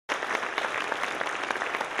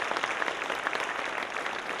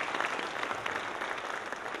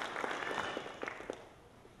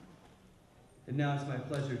now it's my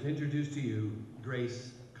pleasure to introduce to you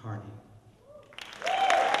Grace Carney.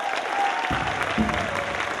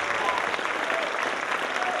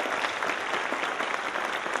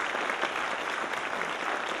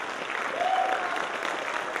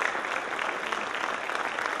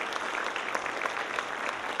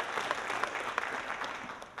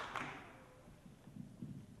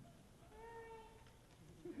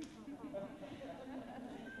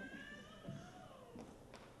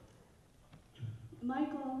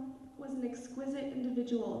 Michael was an exquisite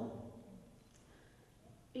individual,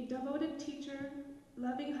 a devoted teacher,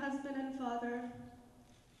 loving husband and father,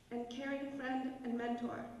 and caring friend and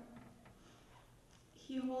mentor.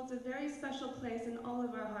 He holds a very special place in all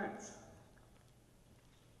of our hearts.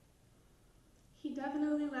 He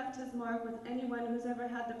definitely left his mark with anyone who's ever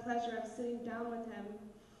had the pleasure of sitting down with him,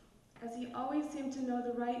 as he always seemed to know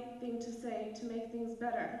the right thing to say to make things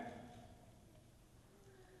better.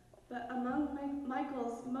 But among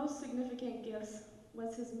Michael's most significant gifts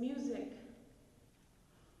was his music.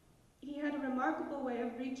 He had a remarkable way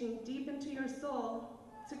of reaching deep into your soul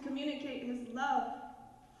to communicate his love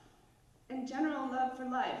and general love for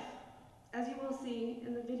life, as you will see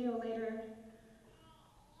in the video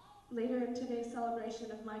later in today's celebration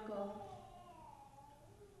of Michael.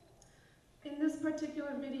 In this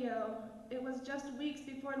particular video, it was just weeks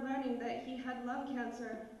before learning that he had lung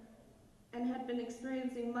cancer and had been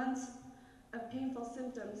experiencing months of painful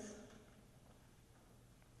symptoms.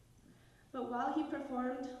 But while he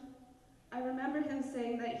performed, I remember him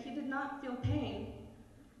saying that he did not feel pain,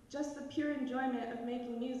 just the pure enjoyment of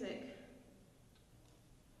making music.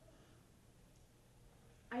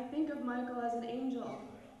 I think of Michael as an angel,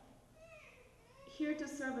 here to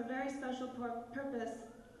serve a very special purpose,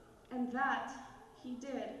 and that he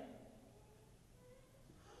did.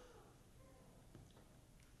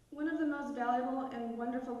 One of the most valuable and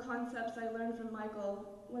wonderful concepts I learned from Michael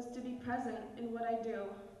was to be present in what I do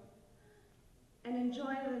and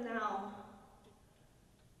enjoy the now,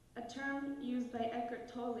 a term used by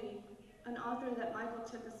Eckhart Tolle, an author that Michael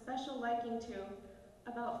took a special liking to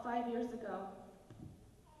about 5 years ago.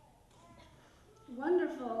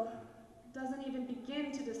 Wonderful doesn't even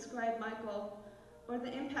begin to describe Michael or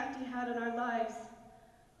the impact he had on our lives,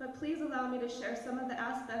 but please allow me to share some of the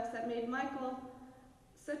aspects that made Michael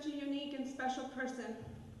such a unique and special person.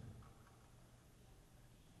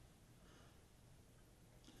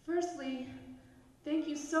 Firstly, thank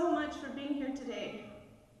you so much for being here today.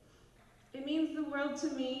 It means the world to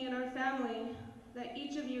me and our family that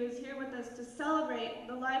each of you is here with us to celebrate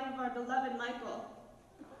the life of our beloved Michael.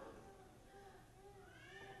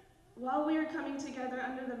 While we are coming together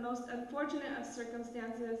under the most unfortunate of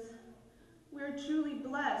circumstances, we are truly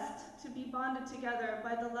blessed to be bonded together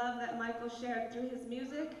by the love that Michael shared through his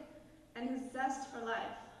music and his zest for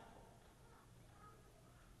life.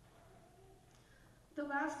 The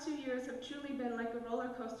last 2 years have truly been like a roller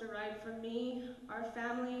coaster ride for me, our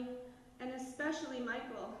family, and especially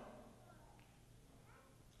Michael.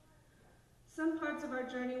 Some parts of our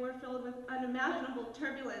journey were filled with unimaginable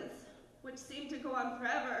turbulence, which seemed to go on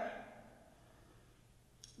forever.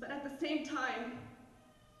 But at the same time,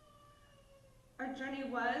 our journey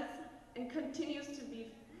was and continues to be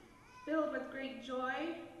filled with great joy,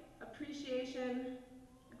 appreciation,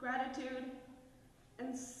 gratitude,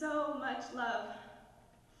 and so much love.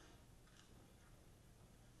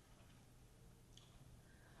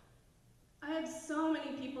 I have so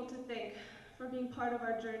many people to thank for being part of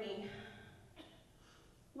our journey.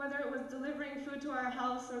 Whether it was delivering food to our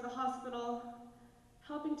house or the hospital,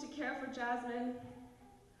 helping to care for Jasmine,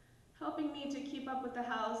 helping me to keep up with the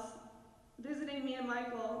house, visiting me and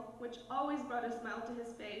Michael, which always brought a smile to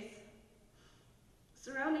his face,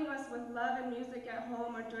 surrounding us with love and music at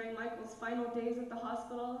home or during Michael's final days at the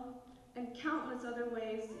hospital, and countless other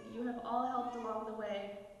ways you have all helped along the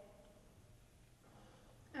way.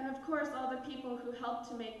 And of course, all the people who helped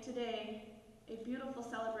to make today a beautiful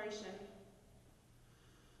celebration.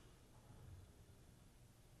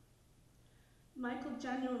 Michael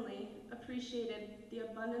genuinely appreciated the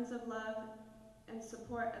abundance of love and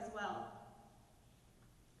support as well.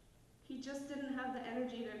 He just didn't have the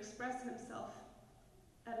energy to express himself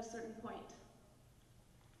at a certain point.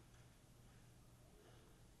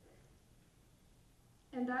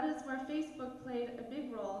 And that is where Facebook played a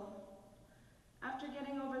big role. After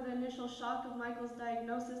getting over the initial shock of Michael's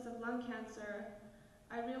diagnosis of lung cancer,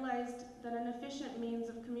 I realized that an efficient means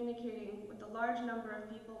of communicating with a large number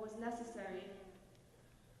of people was necessary.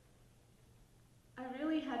 I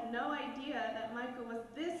really had no idea that Michael was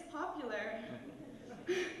this popular.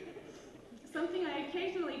 Something I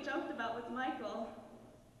occasionally joked about with Michael.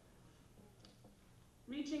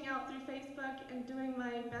 Reaching out through Facebook and doing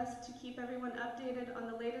my best to keep everyone updated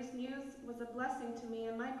on the latest news was a blessing to me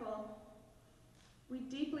and Michael. We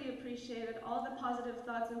deeply appreciated all the positive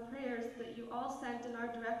thoughts and prayers that you all sent in our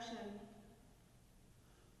direction.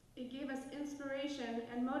 It gave us inspiration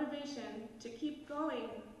and motivation to keep going.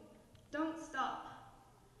 Don't stop.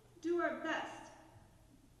 Do our best,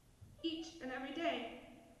 each and every day.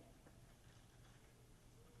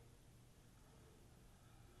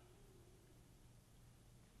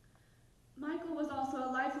 Michael was also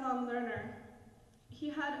a lifelong learner. He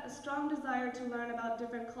had a strong desire to learn about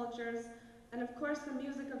different cultures and of course the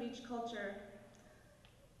music of each culture.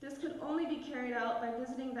 This could only be carried out by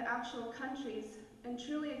visiting the actual countries and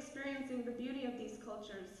truly experiencing the beauty of these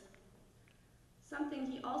cultures. Something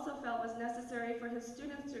he also felt was necessary for his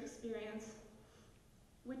students to experience,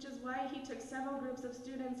 which is why he took several groups of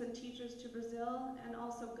students and teachers to Brazil and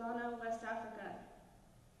also Ghana, West Africa.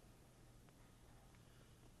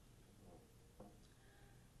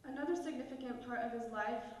 Another significant part of his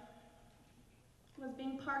life was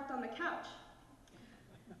being parked on the couch,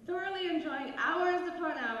 thoroughly enjoying hours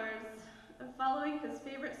upon hours of following his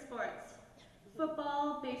favorite sports,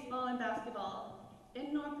 football, baseball, and basketball,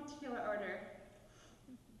 in no particular order.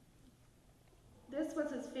 This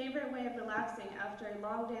was his favorite way of relaxing after a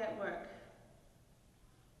long day at work.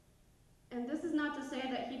 And this is not to say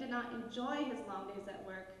that he did not enjoy his long days at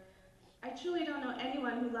work. I truly don't know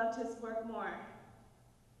anyone who loved his work more.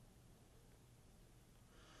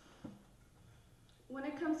 When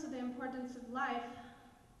it comes to the importance of life,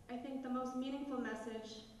 I think the most meaningful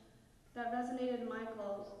message that resonated in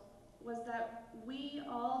Michael was that we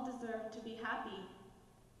all deserve to be happy.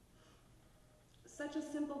 Such a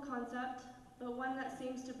simple concept, but one that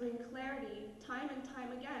seems to bring clarity time and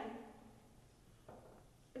time again.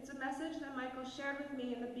 It's a message that Michael shared with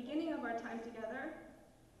me in the beginning of our time together,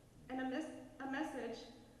 and a message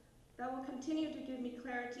that will continue to give me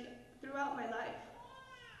clarity throughout my life.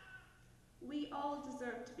 We all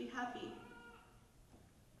deserve to be happy.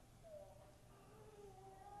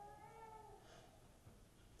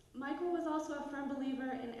 Michael was also a firm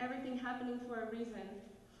believer in everything happening for a reason.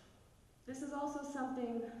 This is also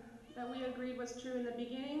something that we agreed was true in the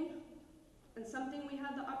beginning, and something we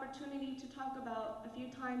had the opportunity to talk about a few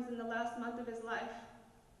times in the last month of his life.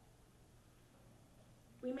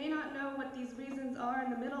 We may not know what these reasons are in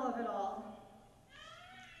the middle of it all,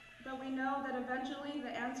 but we know that eventually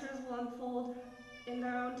the answers will unfold in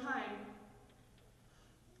their own time.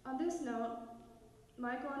 On this note,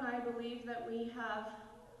 Michael and I believe that we have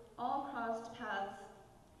all crossed paths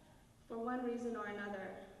for one reason or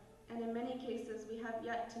another, and in many cases we have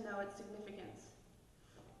yet to know its significance.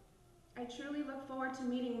 I truly look forward to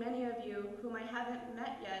meeting many of you whom I haven't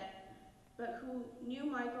met yet, but who knew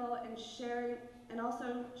Michael and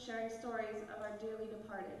also sharing stories of our dearly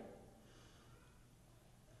departed.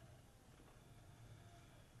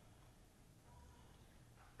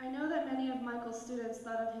 I know that many of Michael's students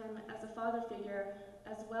thought of him as a father figure,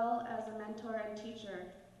 as well as a mentor and teacher,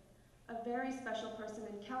 a very special person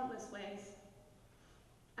in countless ways.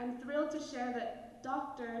 I'm thrilled to share that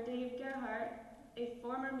Dr. Dave Gerhardt, a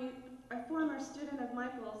former student of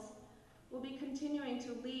Michael's, will be continuing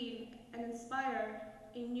to lead and inspire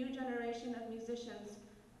a new generation of musicians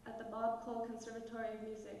at the Bob Cole Conservatory of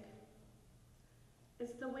Music.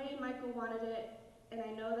 It's the way Michael wanted it, and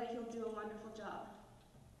I know that he'll do a wonderful job.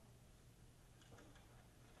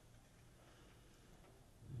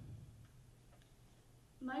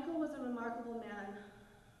 Michael was a remarkable man,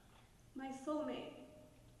 my soulmate,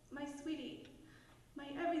 my sweetie, my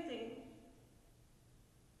everything.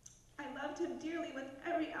 I loved him dearly with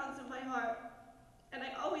every ounce of my heart, and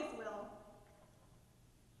I always will.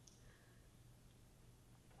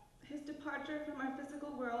 His departure from our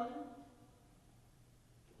physical world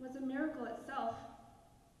was a miracle itself.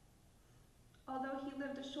 Although he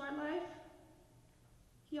lived a short life,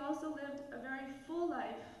 he also lived a very full life.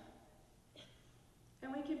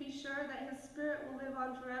 And we can be sure that his spirit will live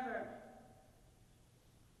on forever.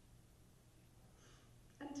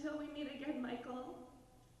 Until we meet again, Michael,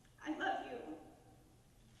 I love you.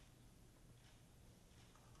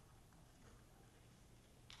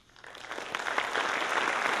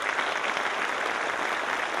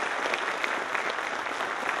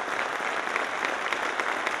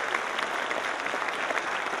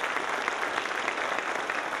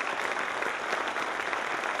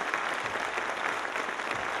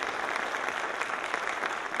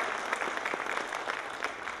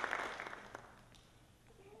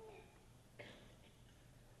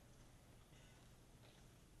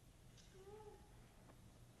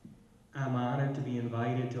 I'm honored to be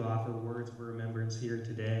invited to offer words of remembrance here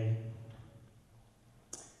today.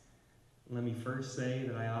 Let me first say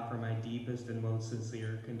that I offer my deepest and most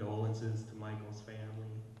sincere condolences to Michael's family.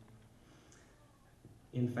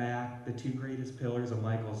 In fact, the two greatest pillars of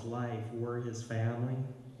Michael's life were his family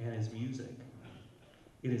and his music.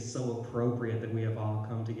 It is so appropriate that we have all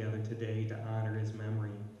come together today to honor his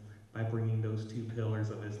memory by bringing those two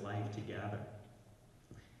pillars of his life together.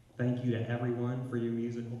 Thank you to everyone for your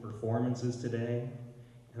musical performances today,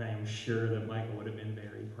 and I am sure that Michael would have been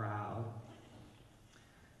very proud.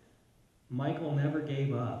 Michael never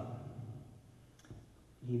gave up.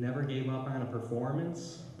 He never gave up on a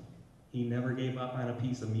performance. He never gave up on a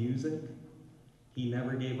piece of music. He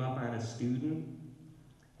never gave up on a student.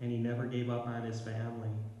 And he never gave up on his family.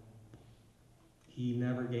 He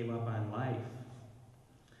never gave up on life.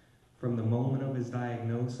 From the moment of his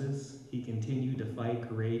diagnosis, he continued to fight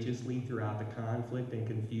courageously throughout the conflict and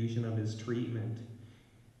confusion of his treatment.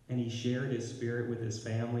 And he shared his spirit with his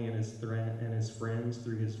family and his friends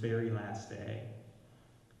through his very last day.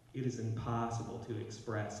 It is impossible to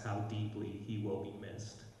express how deeply he will be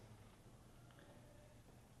missed.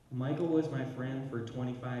 Michael was my friend for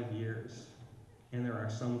 25 years, and there are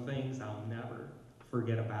some things I'll never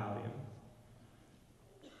forget about him.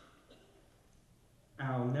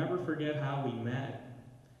 I'll never forget how we met.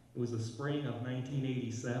 It was the spring of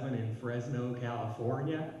 1987 in Fresno,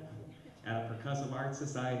 California, at a Percussive Arts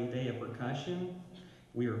Society Day of Percussion.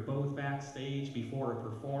 We were both backstage before a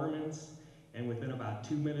performance, and within about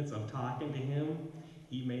 2 minutes of talking to him,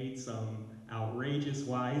 he made some outrageous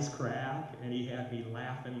wisecrack, and he had me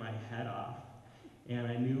laughing my head off. And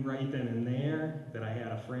I knew right then and there that I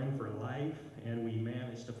had a friend for life, and we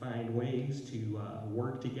managed to find ways to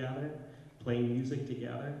work together, play music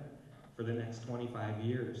together for the next 25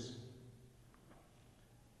 years.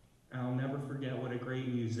 I'll never forget what a great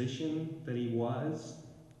musician that he was.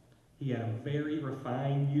 He had a very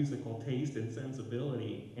refined musical taste and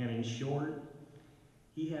sensibility, and in short,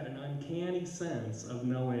 he had an uncanny sense of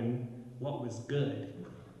knowing what was good.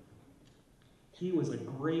 He was a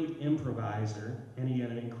great improviser, and he had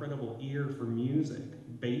an incredible ear for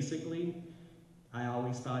music. Basically, I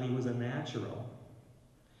always thought he was a natural.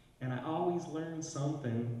 And I always learned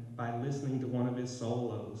something by listening to one of his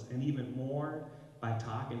solos, and even more by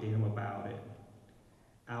talking to him about it.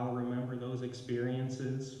 I'll remember those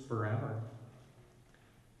experiences forever.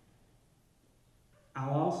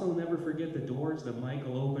 I'll also never forget the doors that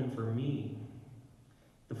Michael opened for me.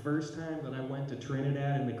 The first time that I went to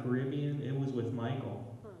Trinidad in the Caribbean, it was with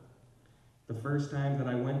Michael. The first time that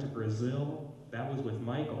I went to Brazil, that was with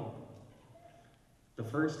Michael. The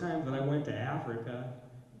first time that I went to Africa,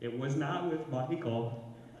 it was not with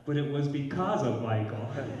Michael, but it was because of Michael.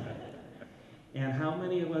 And how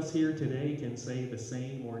many of us here today can say the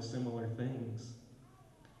same or similar things?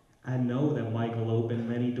 I know that Michael opened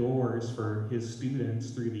many doors for his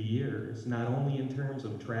students through the years, not only in terms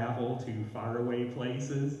of travel to faraway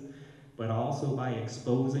places, but also by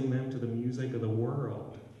exposing them to the music of the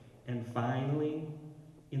world. And finally,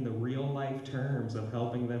 in the real life terms of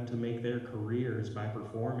helping them to make their careers by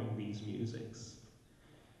performing these musics.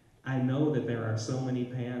 I know that there are so many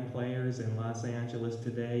pan players in Los Angeles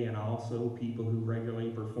today, and also people who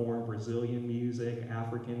regularly perform Brazilian music,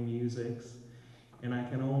 African musics, and I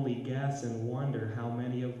can only guess and wonder how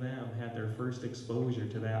many of them had their first exposure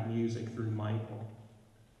to that music through Michael.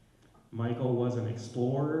 Michael was an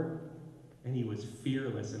explorer, and he was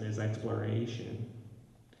fearless in his exploration.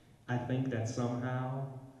 I think that somehow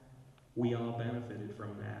we all benefited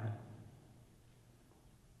from that.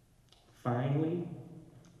 Finally,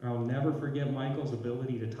 I'll never forget Michael's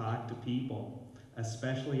ability to talk to people,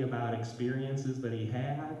 especially about experiences that he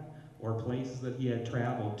had or places that he had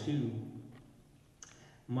traveled to.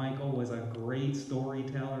 Michael was a great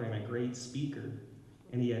storyteller and a great speaker,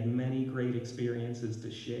 and he had many great experiences to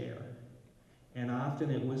share. And often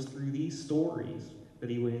it was through these stories that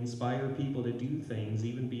he would inspire people to do things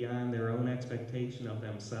even beyond their own expectation of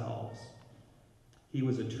themselves. He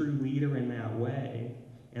was a true leader in that way,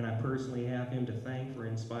 and I personally have him to thank for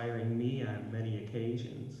inspiring me on many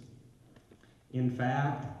occasions. In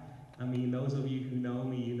fact, those of you who know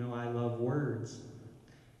me, you know I love words.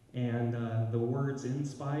 And the words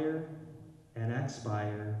inspire and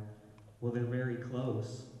expire, well, they're very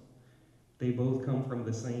close. They both come from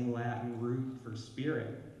the same Latin root for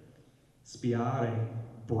spirit, spiare,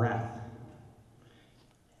 breath.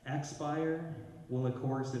 Expire, well, of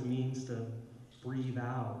course, it means to breathe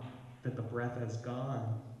out, that the breath has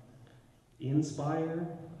gone. Inspire,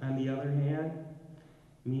 on the other hand,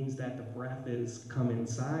 means that the breath is come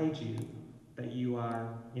inside you, that you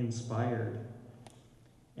are inspired.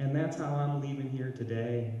 And that's how I'm leaving here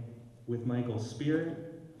today, with Michael's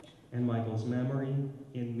spirit and Michael's memory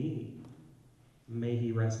in me. May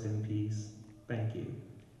he rest in peace. Thank you.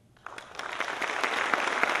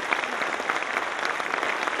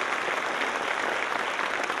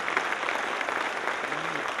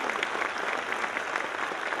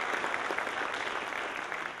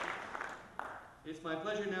 It's my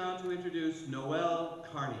pleasure now to introduce Noelle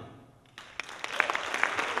Carney.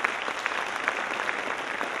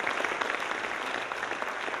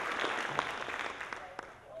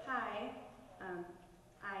 Hi,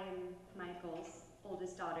 I'm Michael's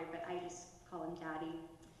oldest daughter, but I just call him Daddy.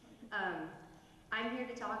 I'm here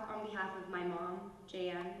to talk on behalf of my mom,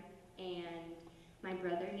 Jan, and my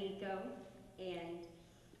brother, Nico, and,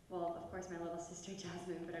 well, of course, my little sister,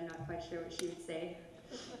 Jasmine, but I'm not quite sure what she would say.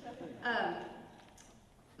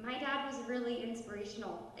 My dad was really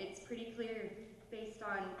inspirational. It's pretty clear based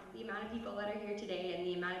on the amount of people that are here today and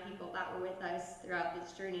the amount of people that were with us throughout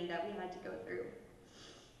this journey that we had to go through.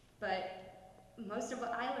 But most of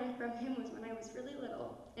what I learned from him was when I was really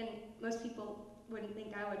little, and most people wouldn't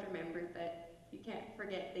think I would remember, but you can't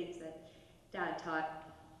forget things that Dad taught.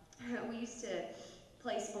 We used to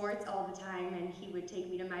play sports all the time, and he would take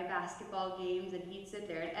me to my basketball games, and he'd sit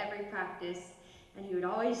there at every practice, and he would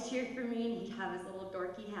always cheer for me, and he'd have his little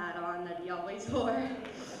dorky hat on that he always wore.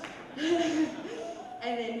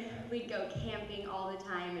 And then we'd go camping all the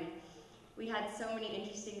time, and we had so many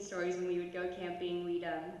interesting stories when we would go camping.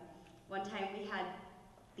 One time we had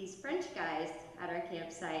these French guys at our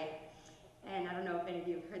campsite, and I don't know if any of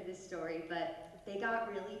you have heard this story, but they got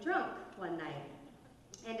really drunk one night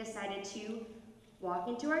and decided to walk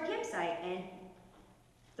into our campsite and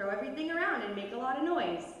throw everything around and make a lot of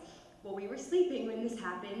noise. Well, we were sleeping when this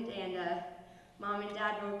happened, and Mom and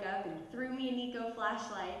Dad woke up and threw me and Nico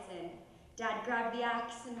flashlights, and Dad grabbed the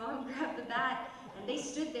axe and Mom grabbed the bat, and they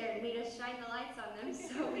stood there and made us shine the lights on them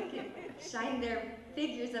so we could shine their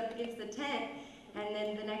figures up against the tent. And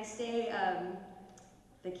then the next day,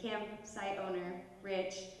 the campsite owner,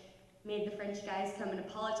 Rich, made the French guys come and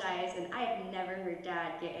apologize, and I had never heard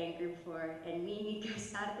Dad get angry before. And me and Nico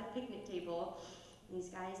sat at the picnic table, and these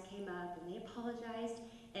guys came up and they apologized,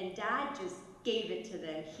 and Dad just gave it to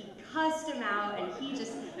them. He cussed them out, and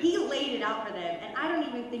he laid it out for them. And I don't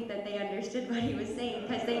even think that they understood what he was saying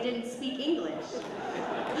because they didn't speak English.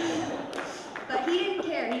 But he didn't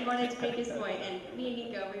care. He wanted to make his point, and me and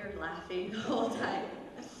Nico, we were laughing the whole time.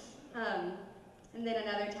 And then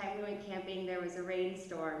another time we went camping, there was a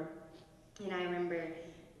rainstorm, and I remember,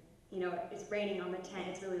 it's raining on the tent,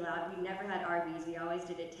 it's really loud. We never had RVs, we always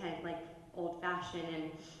did a tent, like old-fashioned,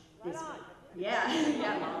 and this,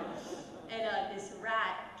 yeah, Mom. And this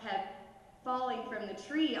rat kept falling from the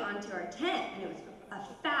tree onto our tent, and it was a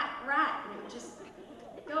fat rat, and it would just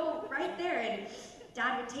go right there, and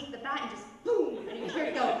Dad would take the bat and just boom, and he would hear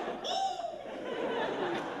it go,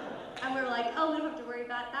 ee! And we were like, oh, we don't have to worry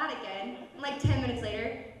about that again. And like 10 minutes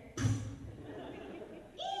later,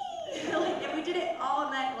 and we did it all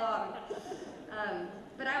night long.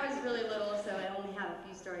 But I was really little, so I only have a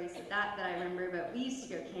few stories of that I remember, but we used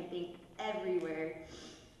to go camping everywhere.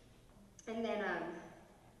 And then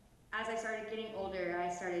as I started getting older,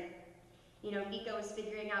 I started, Nico was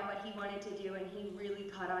figuring out what he wanted to do, and he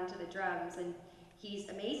really caught on to the drums, and he's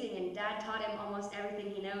amazing, and Dad taught him almost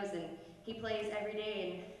everything he knows, and he plays every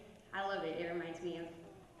day, and I love it. It reminds me of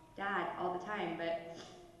Dad all the time, but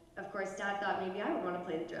of course Dad thought maybe I would want to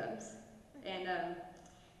play the drums. And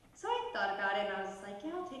so I thought about it, and I was like,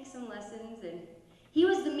 yeah, I'll take some lessons, and he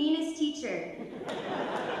was the meanest teacher.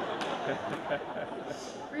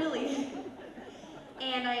 Really.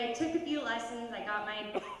 And I took a few lessons. I got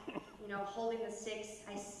my, holding the sticks,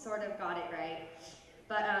 I sort of got it right.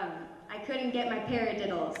 But I couldn't get my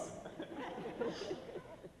paradiddles.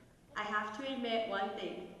 I have to admit one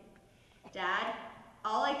thing. Dad,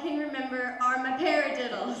 all I can remember are my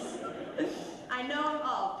paradiddles. I know them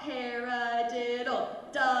all.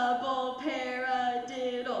 Paradiddle, double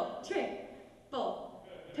paradiddle, triple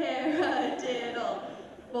paradiddle.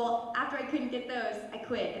 Well, after I couldn't get those, I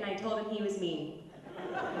quit and I told him he was mean.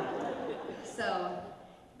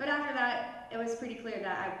 But after that, it was pretty clear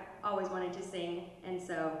that I always wanted to sing, and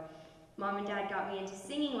so Mom and Dad got me into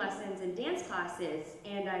singing lessons and dance classes,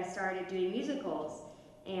 and I started doing musicals.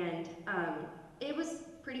 And it was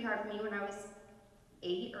pretty hard for me when I was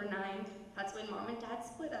 8 or 9. That's when Mom and Dad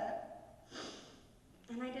split up.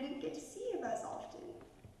 And I didn't get to see him as often.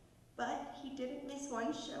 But he didn't miss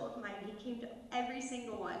one show of mine. He came to every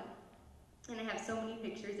single one. And I have so many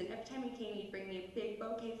pictures, and every time he came, he'd bring me a big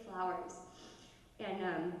bouquet of flowers.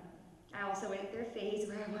 And I also went through a phase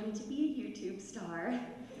where I wanted to be a YouTube star.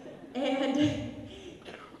 And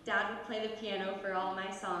Dad would play the piano for all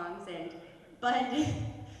my songs, but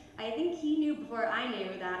I think he knew before I knew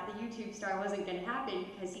that the YouTube star wasn't going to happen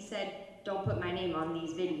because he said, "Don't put my name on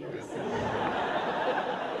these videos."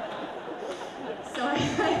 So I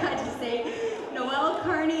had to say, Noelle,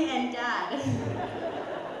 Carney, and Dad.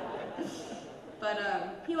 But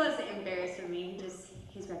he wasn't embarrassed for me, just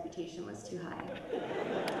his reputation was too high.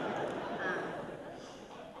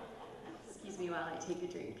 Excuse me while I take a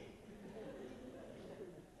drink.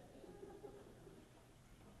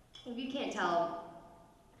 If you can't tell,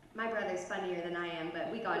 my brother's funnier than I am,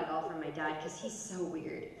 but we got it all from my dad because he's so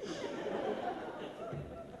weird.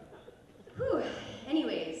 Whew.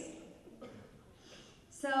 Anyways,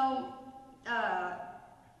 so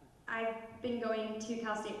I've been going to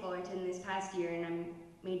Cal State Fullerton this past year, and I'm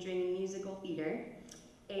majoring in musical theater.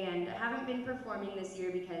 And I haven't been performing this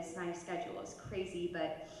year because my schedule is crazy,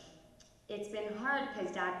 but it's been hard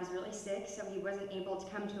because Dad was really sick, so he wasn't able to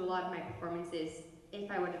come to a lot of my performances if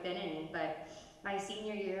I would have been any. But my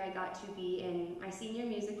senior year, I got to be in my senior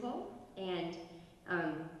musical, and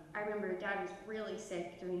I remember Dad was really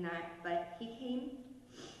sick during that, but he came,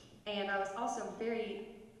 and I was also very,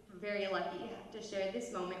 very lucky to share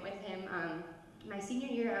this moment with him. My senior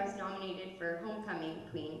year, I was nominated for Homecoming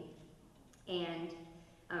Queen, and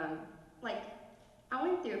I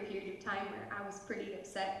went through a period of time where I was pretty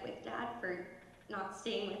upset with Dad for not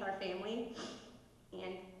staying with our family,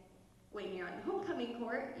 and when you're on the homecoming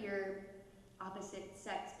court, your opposite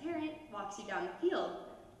sex parent walks you down the field,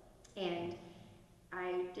 and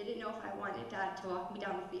I didn't know if I wanted Dad to walk me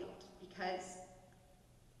down the field because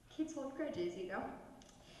kids hold grudges, you know?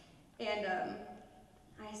 And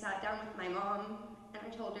I sat down with my mom and I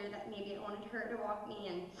told her that maybe I wanted her to walk me,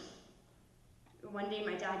 and one day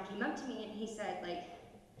my dad came up to me and he said, like,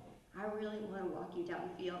 "I really want to walk you down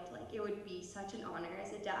the field. Like, it would be such an honor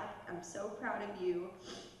as a dad. I'm so proud of you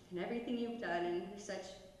and everything you've done, and you're such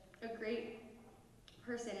a great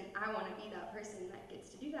person, and I want to be that person that gets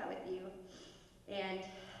to do that with you." And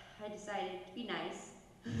I decided to be nice.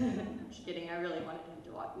 Just kidding, I really wanted him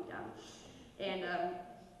to walk me down. And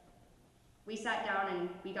we sat down and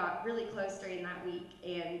we got really close during that week,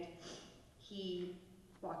 and he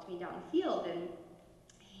walked me down the field, and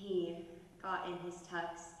he got in his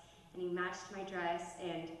tux and he matched my dress,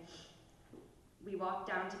 and we walked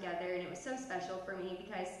down together, and it was so special for me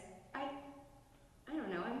because I don't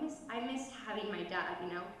know, I miss having my dad, you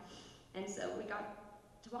know? And so we got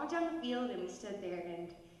to walk down the field, and we stood there,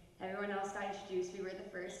 and everyone else got introduced. We were the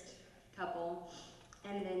first couple,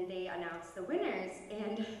 and then they announced the winners,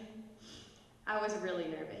 and I was really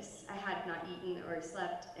nervous. I had not eaten or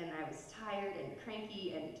slept, and I was tired and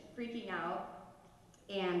cranky and freaking out.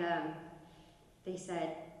 And they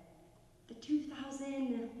said, "The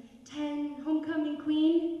 2010 homecoming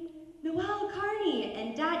queen, Noelle Carney."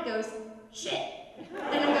 And Dad goes, "Shit."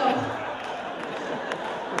 And I go,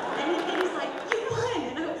 and he's like, "You won."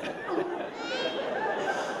 And I was like, "Oh."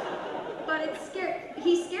 But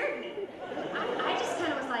he scared me. I just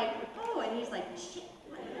kind of was like, "Oh," and he's like, "Shit."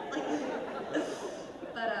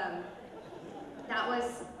 But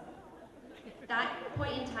that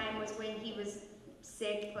point in time was when he was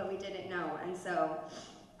sick, but we didn't know. And so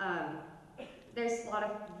there's a lot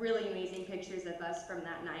of really amazing pictures of us from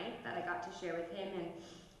that night that I got to share with him, and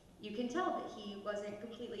you can tell that he wasn't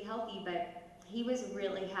completely healthy, but he was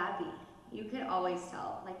really happy. You could always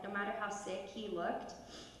tell, like, no matter how sick he looked,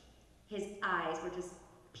 his eyes were just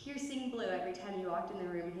piercing blue every time he walked in the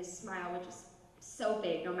room, and his smile was just so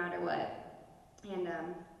big no matter what. And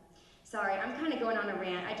sorry, I'm kind of going on a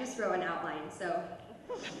rant. I just wrote an outline, so.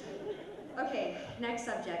 Okay, next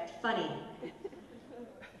subject, funny.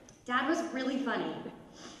 Dad was really funny.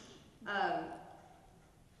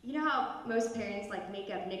 You know how most parents like make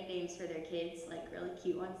up nicknames for their kids, like really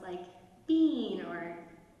cute ones like Bean or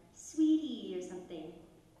Sweetie or something?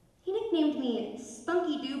 He nicknamed me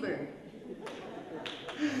Spunky Doober.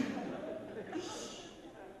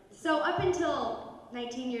 So up until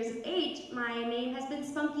 19 years of age, my name has been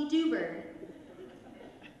Spunky Doober.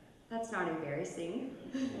 That's not embarrassing.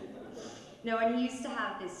 No, and he used to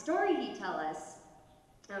have this story he'd tell us.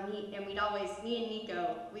 We'd always, me and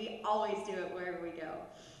Nico, we always do it wherever we go.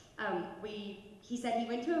 He said he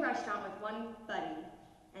went to a restaurant with one buddy,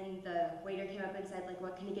 and the waiter came up and said, like,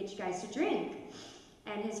 "What can I get you guys to drink?"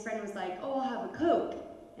 And his friend was like, "Oh, I'll have a Coke."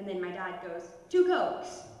 And then my dad goes, "2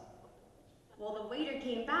 Cokes." Well, the waiter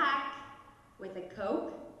came back with a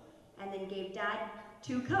Coke, and then gave Dad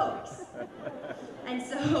 2 Cokes. And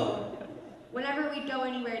so, whenever we'd go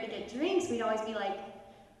anywhere to get drinks, we'd always be like,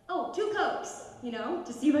 "Oh, 2 Cokes," you know,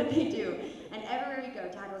 to see what they do. And everywhere we go,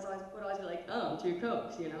 Dad would always be like, "Oh, 2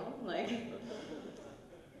 Cokes," you know, like.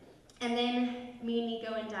 And then me,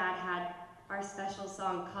 Nico, and Dad had our special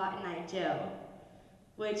song, Cotton Eye Joe,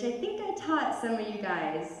 which I think I taught some of you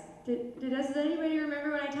guys. Does anybody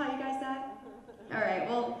remember when I taught you guys that? All right,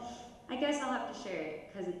 well, I guess I'll have to share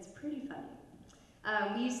it because it's pretty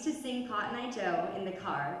funny. We used to sing Cotton Eye Joe in the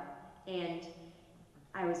car, and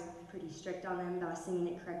I was pretty strict on them about singing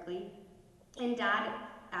it correctly. And Dad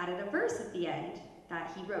added a verse at the end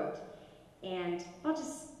that he wrote, and I'll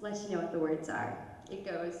just let you know what the words are. It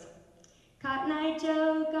goes, Cotton Eye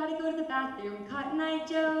Joe, gotta go to the bathroom. Cotton Eye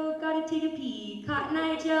Joe, gotta take a pee. Cotton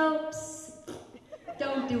Eye Joe, psst,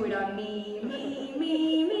 don't do it on me,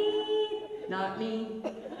 not me.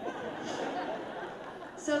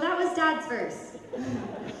 So that was Dad's verse.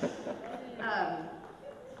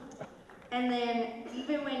 And then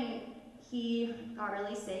even when he got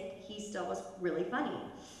really sick, he still was really funny.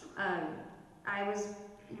 I was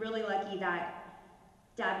really lucky that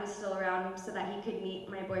Dad was still around so that he could meet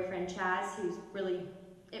my boyfriend Chaz, who's really,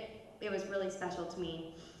 it was really special to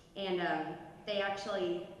me. And they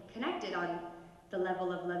actually connected on the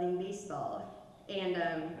level of loving baseball. And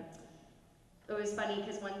it was funny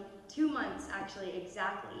because 2 months actually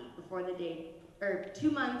exactly before the day, or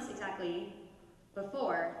 2 months exactly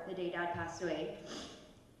before the day Dad passed away,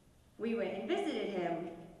 we went and visited him.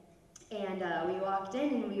 And we walked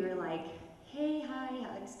in and we were like, hey, hi,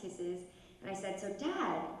 hugs, kisses. And I said, so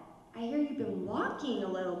Dad, I hear you've been walking a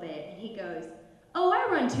little bit. And he goes, oh,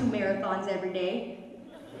 I run 2 marathons every day.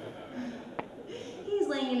 He's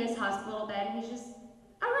laying in his hospital bed and he's just,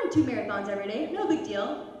 I run 2 marathons every day, no big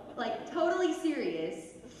deal. Like, totally serious.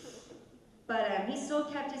 But he still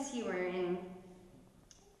kept his humor, and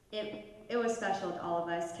it was special to all of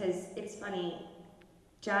us, because it's funny,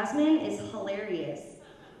 Jasmine is hilarious.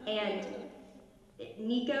 And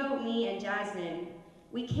Nico, me, and Jasmine,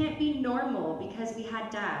 we can't be normal because we had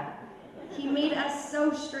Dad. He made us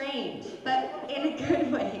so strange, but in a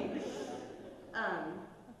good way.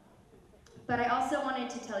 But I also wanted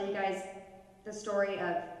to tell you guys the story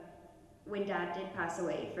of when Dad did pass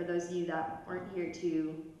away, for those of you that weren't here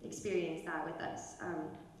to experience that with us.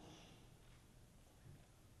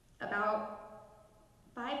 About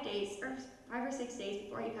 5 days, or 5 or 6 days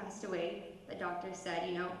before he passed away, the doctor said,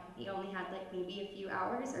 you know, he only had like maybe a few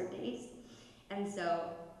hours or days. And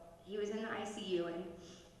so he was in the ICU, and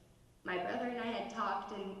my brother and I had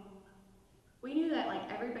talked, and we knew that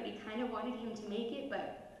like everybody kind of wanted him to make it,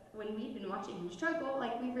 but when we'd been watching him struggle,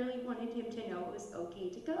 like we really wanted him to know it was okay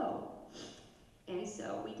to go. And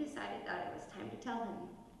so we decided that it was time to tell him.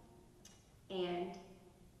 And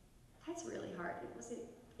that's really hard.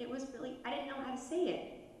 It was really, I didn't know how to say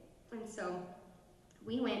it. And so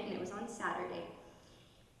we went, and it was on Saturday.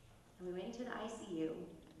 And we went into the ICU,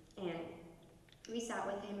 and we sat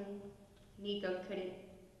with him, and Nico couldn't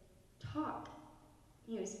talk.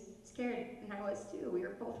 He was scared, and I was too. We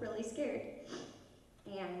were both really scared.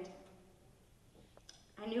 And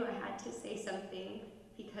I knew I had to say something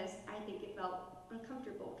because I think it felt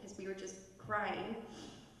uncomfortable because we were just crying.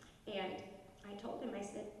 And I told him, I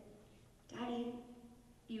said, Daddy,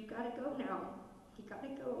 you gotta go now. You gotta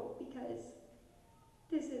go because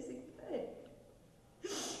this isn't good.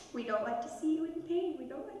 We don't like to see you in pain. We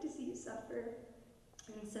don't like to see you suffer.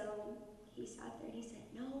 And so he sat there and he said,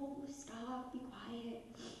 no, stop, be quiet.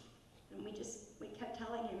 And we kept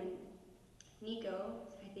telling him, and Nico,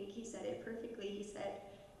 I think he said it perfectly, he said,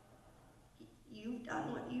 you've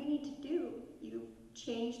done what you need to do. You've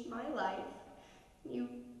changed my life.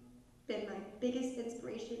 You've been my biggest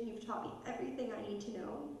inspiration. You've taught me everything I need to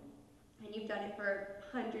know. And you've done it for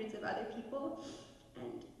hundreds of other people.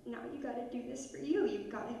 And now you gotta do this for you.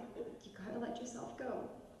 You gotta let yourself go.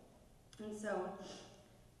 And so,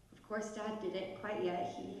 of course, Dad didn't quite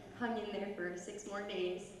yet. He hung in there for 6 more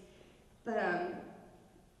days. But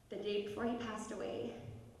the day before he passed away,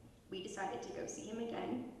 we decided to go see him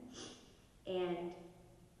again. And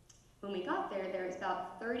when we got there, there was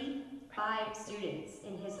about 35 students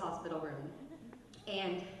in his hospital room.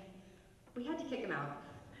 And we had to kick him out.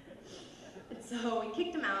 And so we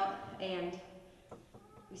kicked him out, and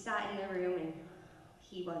we sat in the room, and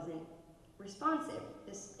he wasn't responsive.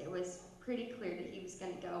 It was pretty clear that he was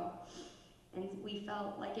gonna go. And we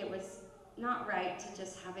felt like it was not right to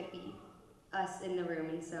just have it be us in the room.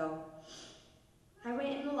 And so I went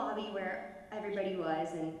in the lobby where everybody was,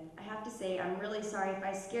 and I have to say, I'm really sorry if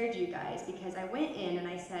I scared you guys, because I went in and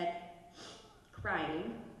I said,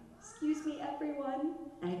 crying, excuse me, everyone.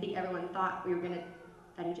 And I think everyone thought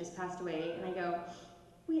that he just passed away. And I go,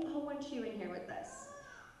 we all want you in here with us.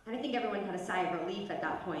 And I think everyone had a sigh of relief at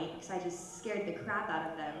that point, because I just scared the crap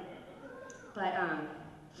out of them. But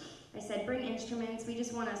I said, bring instruments, we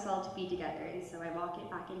just want us all to be together. And so I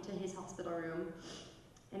walked back into his hospital room,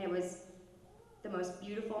 and it was the most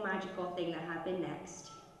beautiful, magical thing that happened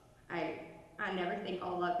next. I never think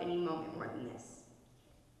I'll love any moment more than this.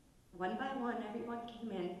 One by one, everyone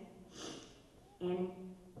came in, and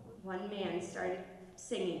one man started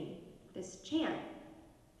singing this chant.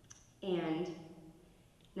 And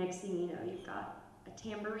next thing you know, you've got a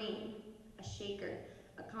tambourine, a shaker,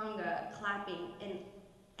 a conga, clapping, and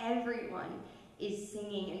everyone is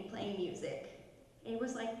singing and playing music. It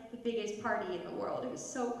was like the biggest party in the world. It was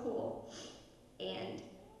so cool. And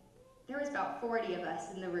there was about 40 of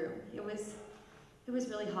us in the room. It was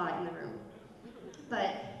really hot in the room.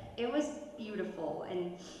 But it was beautiful,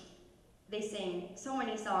 and they sang so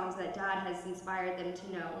many songs that Dad has inspired them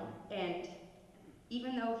to know. And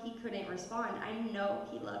even though he couldn't respond, I know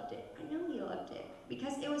he loved it. I know he loved it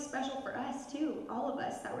because it was special for us too, all of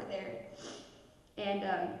us that were there. And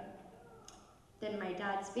then my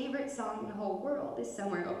dad's favorite song in the whole world is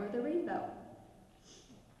Somewhere Over the Rainbow.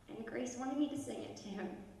 And Grace wanted me to sing it to him.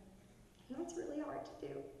 And that's really hard to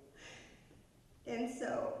do. And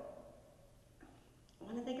so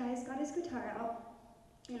one of the guys got his guitar out,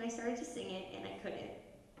 and I started to sing it, and I couldn't.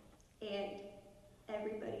 And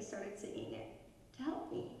everybody started singing it to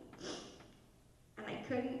help me. And I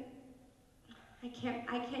couldn't, I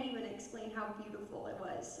can't even explain how beautiful it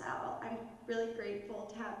was. I'm really grateful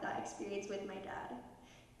to have that experience with my dad.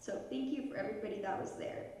 So thank you for everybody that was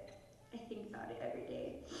there. I think about it every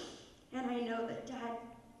day. And I know that Dad,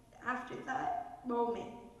 after that moment,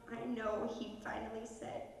 I know he finally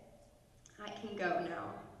said, I can go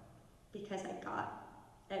now because I got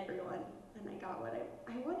everyone and I got what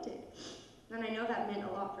I wanted. And I know that meant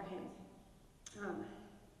a lot for him.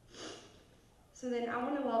 So then I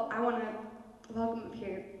want to welcome up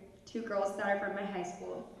here two girls that are from my high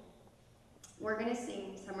school. We're going to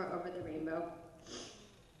sing Somewhere Over the Rainbow,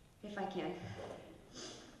 if I can.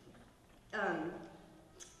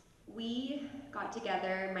 We got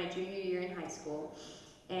together my junior year in high school,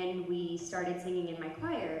 and we started singing in my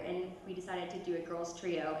choir, and we decided to do a girls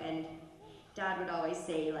trio, and Dad would always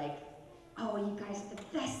say, like, oh, you guys are the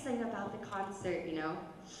best thing about the concert, you know?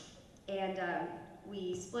 And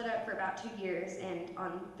we split up for about 2 years, and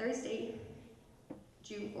on Thursday,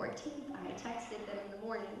 June 14th, I texted them in the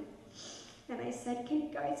morning, and I said, can you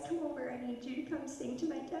guys come over? I need you to come sing to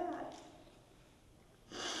my dad.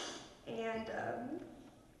 And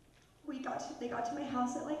they got to my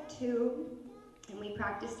house at like 2, and we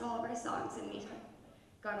practiced all of our songs, and we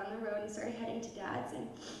got on the road and started heading to Dad's, and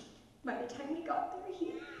by the time we got there,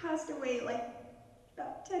 he passed away like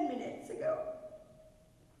about 10 minutes ago.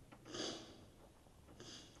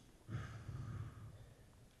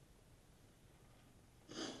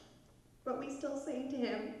 But we still sing to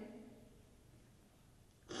him.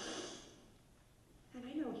 And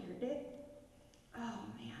I know he heard it. Oh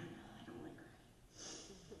man, I don't like her.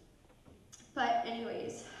 But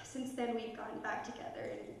anyways, since then we've gotten back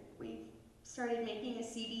together and we've started making a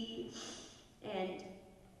CD and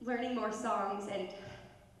learning more songs, and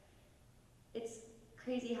it's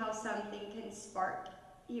crazy how something can spark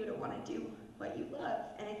you to want to do what you love.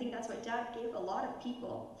 And I think that's what Dad gave a lot of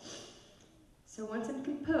people. So once I'm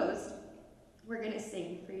composed, we're going to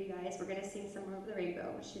sing for you guys. We're going to sing Somewhere Over the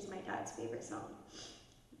Rainbow, which is my dad's favorite song.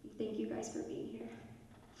 Thank you guys for being here.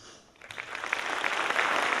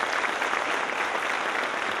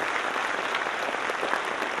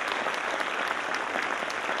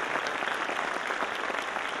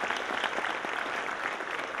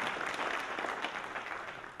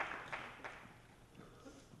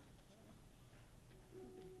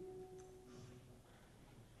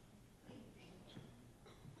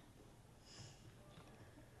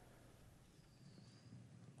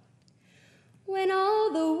 When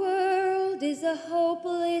all the world is a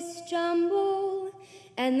hopeless jumble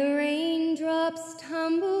and the raindrops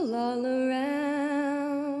tumble all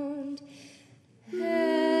around,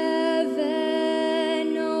 heaven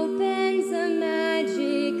opens a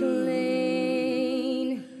magic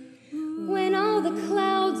lane. When all the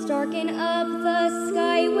clouds darken up the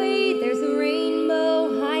skyway, there's a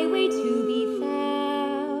rainbow highway to be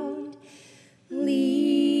found,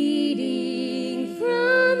 leading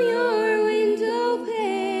from your window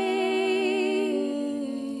pane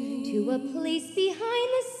to a place behind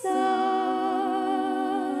the sun,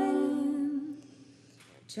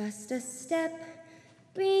 just a step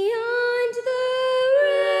beyond the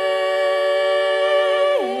rain,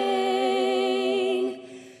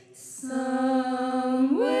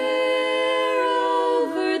 somewhere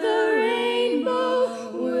over the rainbow,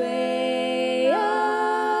 way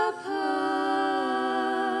up high.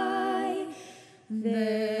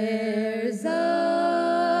 There's a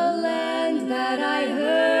land that I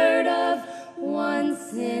heard of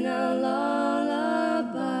once in a lullaby.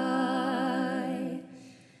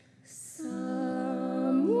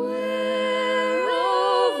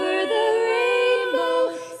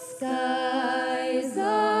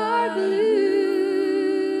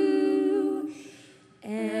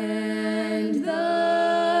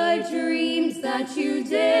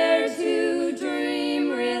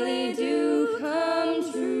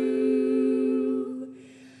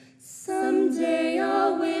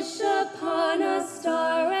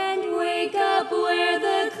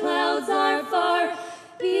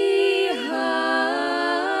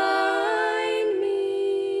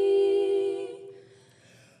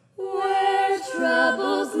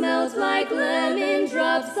 apples melt like lemon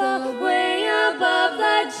drops away above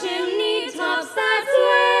the chimney tops. That's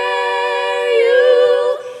where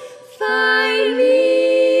you'll find me.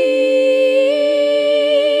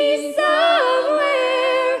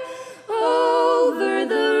 Somewhere over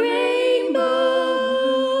the rainbow,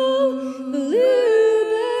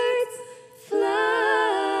 bluebirds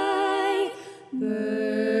fly,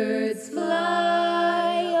 birds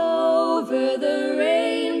fly over the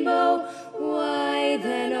rainbow. Why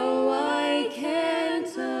then, oh, why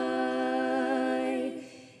can't I?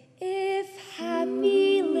 If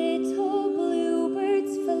happy little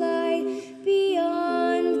bluebirds fly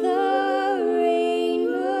beyond the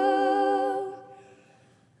rainbow,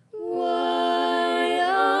 why,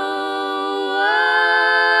 oh, why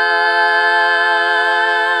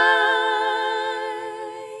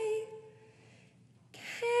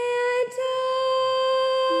can't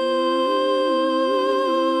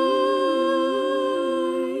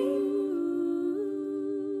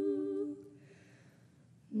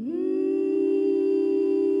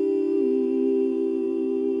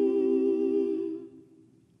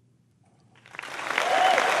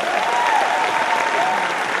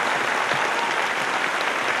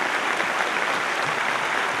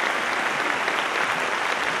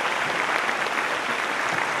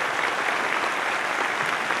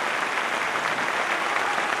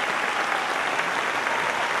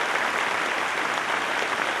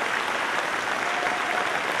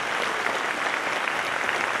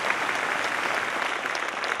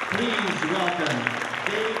Please welcome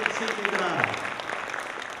Gabe Cinquegrana.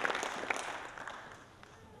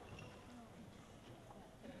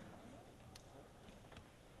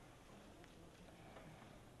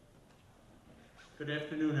 Good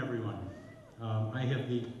afternoon, everyone. I have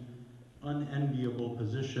the unenviable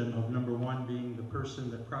position of number one being the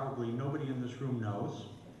person that probably nobody in this room knows,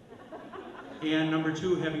 and number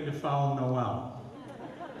two having to follow Noelle,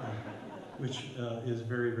 which is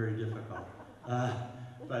very, very difficult.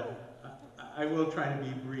 But I will try to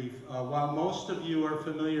be brief. While most of you are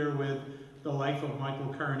familiar with the life of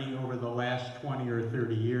Michael Carney over the last 20 or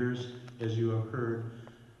 30 years, as you have heard,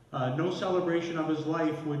 no celebration of his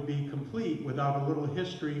life would be complete without a little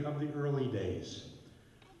history of the early days.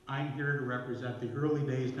 I'm here to represent the early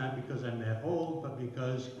days, not because I'm that old, but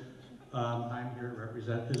because I'm here to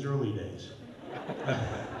represent his early days.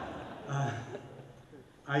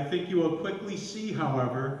 I think you will quickly see,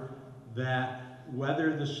 however, that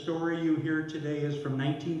whether the story you hear today is from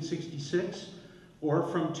 1966 or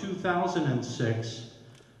from 2006,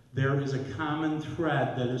 there is a common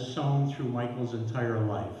thread that is sewn through Michael's entire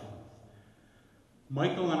life.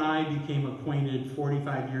 Michael and I became acquainted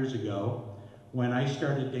 45 years ago when I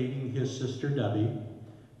started dating his sister Debbie,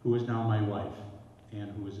 who is now my wife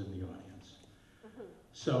and who is in the audience.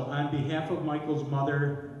 So on behalf of Michael's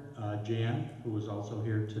mother, Jan, who is also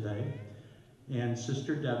here today, and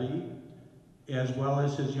sister Debbie, as well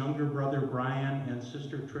as his younger brother Brian and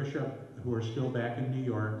sister Tricia, who are still back in New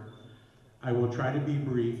York, I will try to be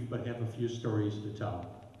brief, but have a few stories to tell.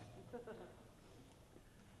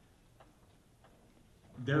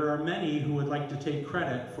 There are many who would like to take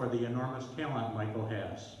credit for the enormous talent Michael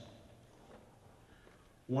has.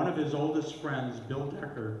 One of his oldest friends, Bill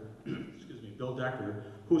Decker,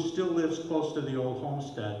 who still lives close to the old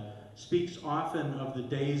homestead, speaks often of the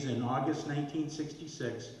days in August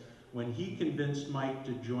 1966 when he convinced Mike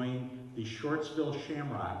to join the Shortsville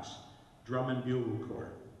Shamrocks Drum and Bugle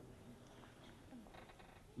Corps.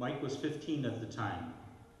 Mike was 15 at the time.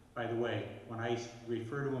 By the way, when I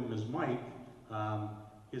refer to him as Mike,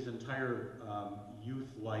 his entire youth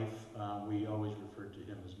life, we always referred to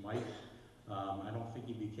him as Mike. I don't think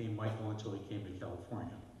he became Michael until he came to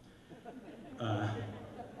California.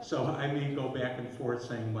 So I may go back and forth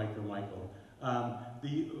saying Mike or Michael.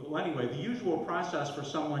 Anyway, the usual process for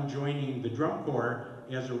someone joining the drum corps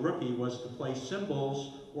as a rookie was to play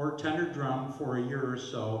cymbals or tenor drum for a year or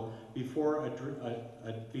so before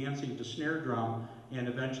advancing to snare drum and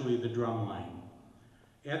eventually the drum line.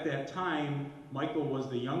 At that time, Michael was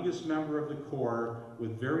the youngest member of the corps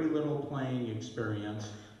with very little playing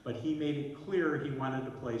experience, but he made it clear he wanted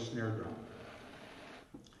to play snare drum.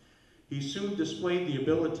 He soon displayed the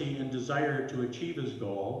ability and desire to achieve his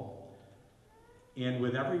goal, and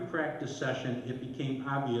with every practice session, it became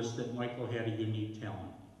obvious that Michael had a unique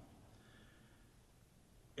talent.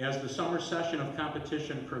 As the summer session of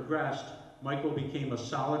competition progressed, Michael became a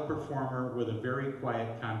solid performer with a very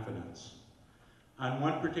quiet confidence. On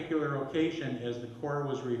one particular occasion, as the corps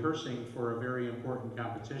was rehearsing for a very important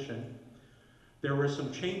competition, there were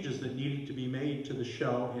some changes that needed to be made to the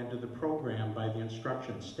show and to the program by the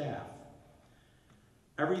instruction staff.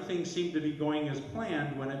 Everything seemed to be going as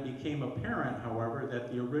planned when it became apparent, however,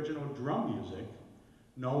 that the original drum music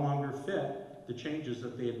no longer fit the changes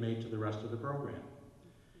that they had made to the rest of the program.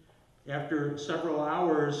 After several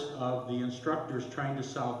hours of the instructors trying to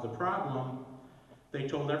solve the problem, they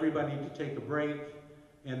told everybody to take a break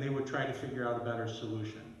and they would try to figure out a better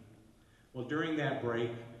solution. Well, during that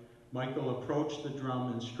break, Michael approached the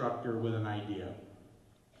drum instructor with an idea.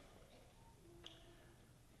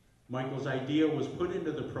 Michael's idea was put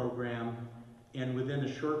into the program, and within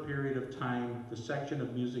a short period of time, the section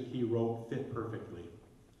of music he wrote fit perfectly.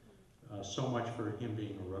 So much for him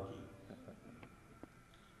being a rookie.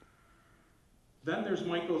 Then there's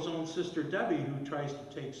Michael's own sister, Debbie, who tries to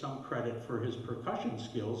take some credit for his percussion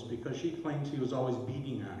skills because she claims he was always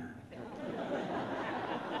beating on her.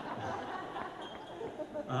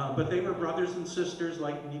 But they were brothers and sisters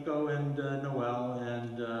like Nico and Noelle,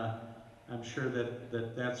 and I'm sure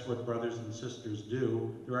that that's what brothers and sisters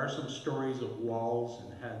do. There are some stories of walls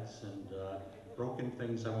and heads and broken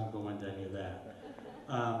things. I won't go into any of that.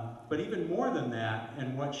 But even more than that,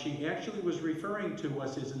 and what she actually was referring to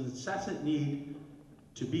was his incessant need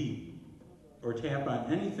to beat or tap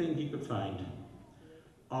on anything he could find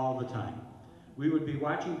all the time. We would be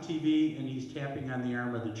watching TV and he's tapping on the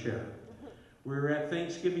arm of the chair. We were at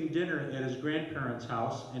Thanksgiving dinner at his grandparents'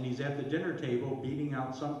 house, and he's at the dinner table beating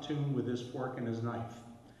out some tune with his fork and his knife.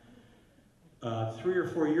 3 or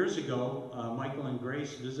 4 years ago, Michael and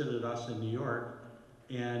Grace visited us in New York,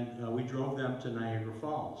 and we drove them to Niagara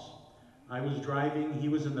Falls. I was driving, he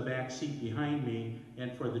was in the back seat behind me,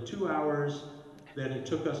 and for the 2 hours that it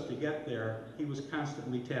took us to get there, he was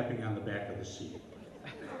constantly tapping on the back of the seat.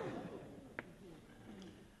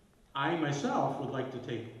 I myself would like to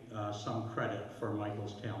take some credit for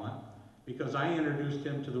Michael's talent because I introduced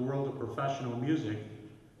him to the world of professional music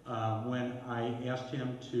when I asked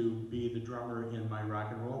him to be the drummer in my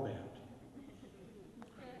rock and roll band.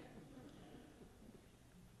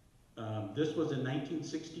 This was in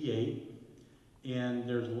 1968, and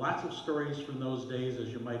there's lots of stories from those days, as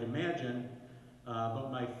you might imagine, but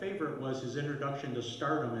my favorite was his introduction to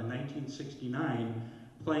stardom in 1969,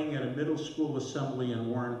 playing at a middle school assembly in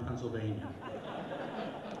Warren, Pennsylvania.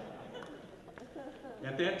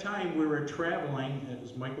 At that time, we were traveling,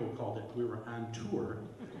 as Michael called it, we were on tour,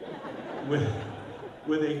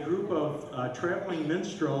 with a group of traveling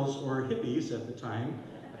minstrels, or hippies at the time,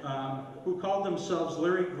 who called themselves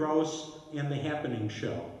Larry Gross and the Happening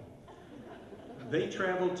Show. They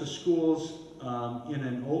traveled to schools in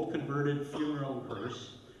an old converted funeral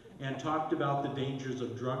hearse and talked about the dangers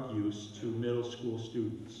of drug use to middle school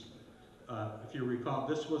students. If you recall,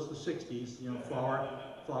 this was the 60s, you know, Flower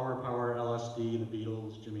Power, LSD, the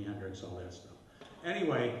Beatles, Jimi Hendrix, all that stuff.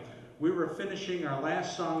 Anyway, we were finishing our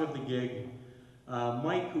last song of the gig.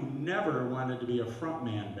 Mike, who never wanted to be a front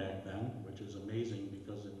man back then, which is amazing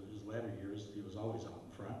because in his latter years, he was always out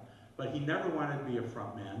in front, but he never wanted to be a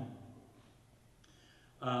front man.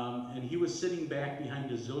 And he was sitting back behind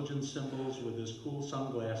his Zildjian cymbals with his cool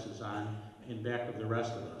sunglasses on in back of the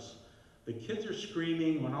rest of us. The kids are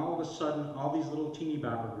screaming when all of a sudden all these little teeny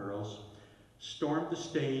bopper girls stormed the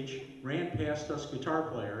stage, ran past us guitar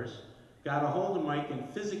players, got a hold of Mike and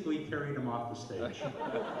physically carried him off the stage.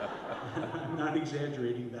 I'm not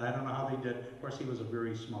exaggerating. I don't know how they did. Of course, he was a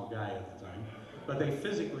very small guy at the time, but they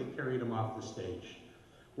physically carried him off the stage.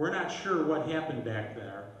 We're not sure what happened back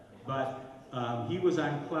there, but he was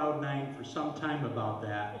on cloud 9 for some time about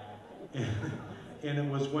that, and it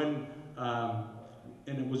was when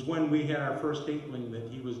we had our first inkling that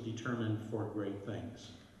he was determined for great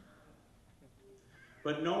things.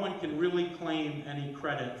 But no one can really claim any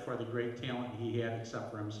credit for the great talent he had except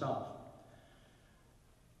for himself.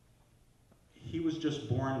 He was just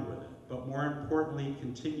born with it, but more importantly,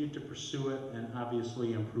 continued to pursue it and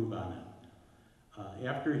obviously improve on it.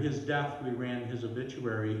 After his death, we ran his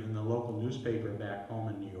obituary in the local newspaper back home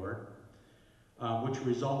in New York, which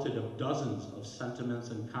resulted of dozens of sentiments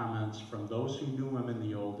and comments from those who knew him in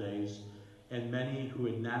the old days and many who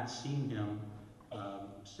had not seen him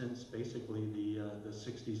since basically the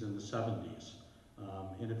 60s and the 70s.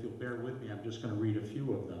 And if you'll bear with me, I'm just going to read a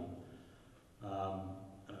few of them.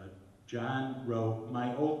 John wrote,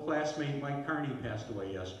 "My old classmate Mike Carney passed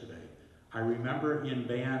away yesterday. I remember in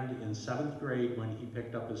band in 7th grade when he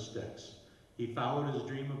picked up his sticks. He followed his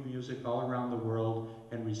dream of music all around the world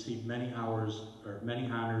and received many honors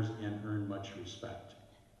and earned much respect."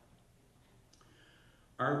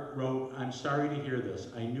 Art wrote, "I'm sorry to hear this.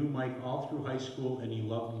 I knew Mike all through high school and he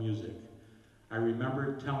loved music. I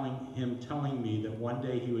remember him telling me that one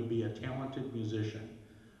day he would be a talented musician.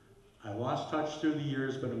 I lost touch through the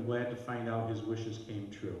years, but I'm glad to find out his wishes came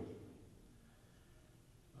true."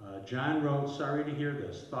 John wrote, sorry to hear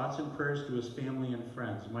this. Thoughts and prayers to his family and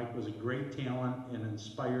friends. Mike was a great talent and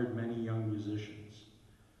inspired many young musicians.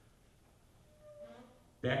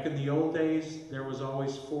 Back in the old days, there was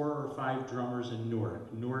always 4 or 5 drummers in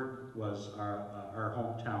Newark. Newark was our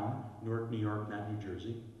hometown, Newark, New York, not New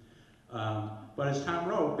Jersey. But as Tom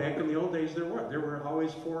wrote, back in the old days, there were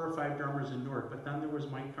always 4 or 5 drummers in Newark, but then there was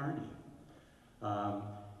Mike Carney.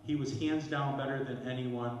 He was hands down better than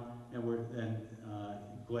anyone, and we're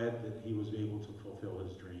glad that he was able to fulfill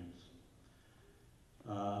his dreams.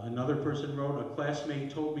 Another person wrote, a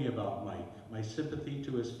classmate told me about Mike. My sympathy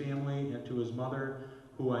to his family and to his mother,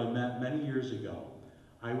 who I met many years ago.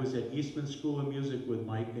 I was at Eastman School of Music with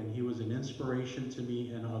Mike, and he was an inspiration to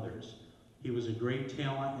me and others. He was a great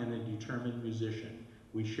talent and a determined musician.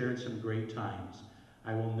 We shared some great times.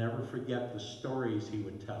 I will never forget the stories he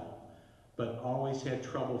would tell, but always had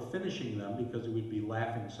trouble finishing them because we would be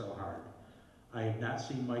laughing so hard. I have not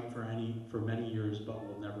seen Mike for many years, but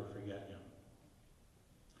will never forget him.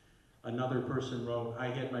 Another person wrote, I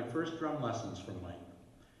had my first drum lessons from Mike.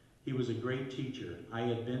 He was a great teacher. I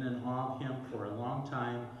had been in awe of him for a long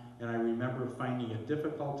time, and I remember finding it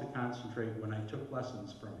difficult to concentrate when I took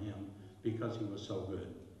lessons from him because he was so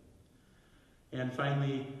good. And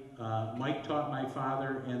finally, Mike taught my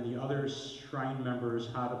father and the other shrine members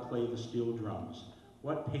how to play the steel drums.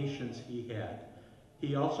 What patience he had.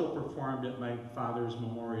 He also performed at my father's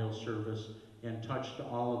memorial service and touched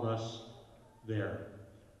all of us there.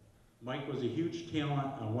 Mike was a huge talent,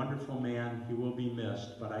 a wonderful man. He will be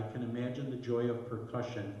missed, but I can imagine the joy of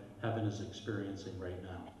percussion heaven is experiencing right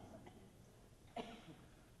now.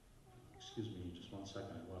 Excuse me, just one second,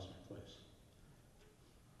 I lost my place.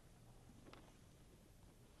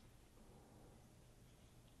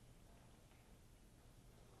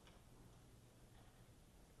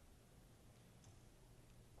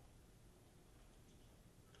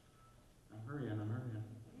 I'm hurrying.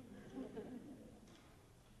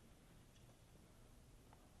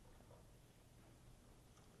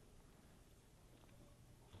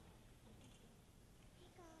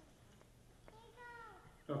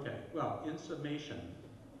 Okay, well, in summation,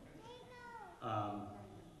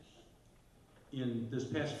 in this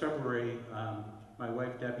past February, my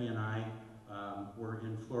wife Debbie and I were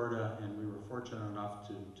in Florida, and we were fortunate enough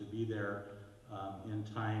to be there in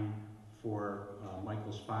time for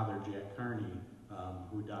Michael's father, Jack Carney,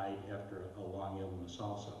 who died after a long illness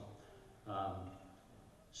also.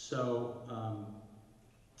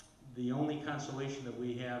 The only consolation that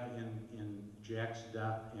we have in Jack's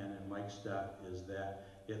death and in Mike's death is that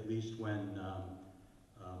at least when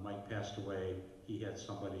Mike passed away, he had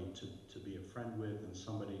somebody to be a friend with and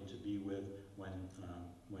somebody to be with when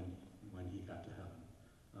he got to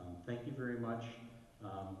heaven. Thank you very much.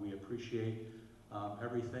 We appreciate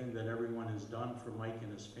everything that everyone has done for Mike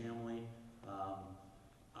and his family.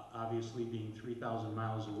 Obviously, being 3,000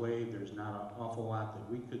 miles away, there's not an awful lot that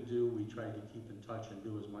we could do. We tried to keep in touch and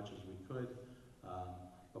do as much as we could,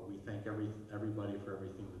 but we thank everybody for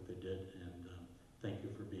everything that they did, and thank you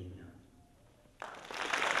for being here.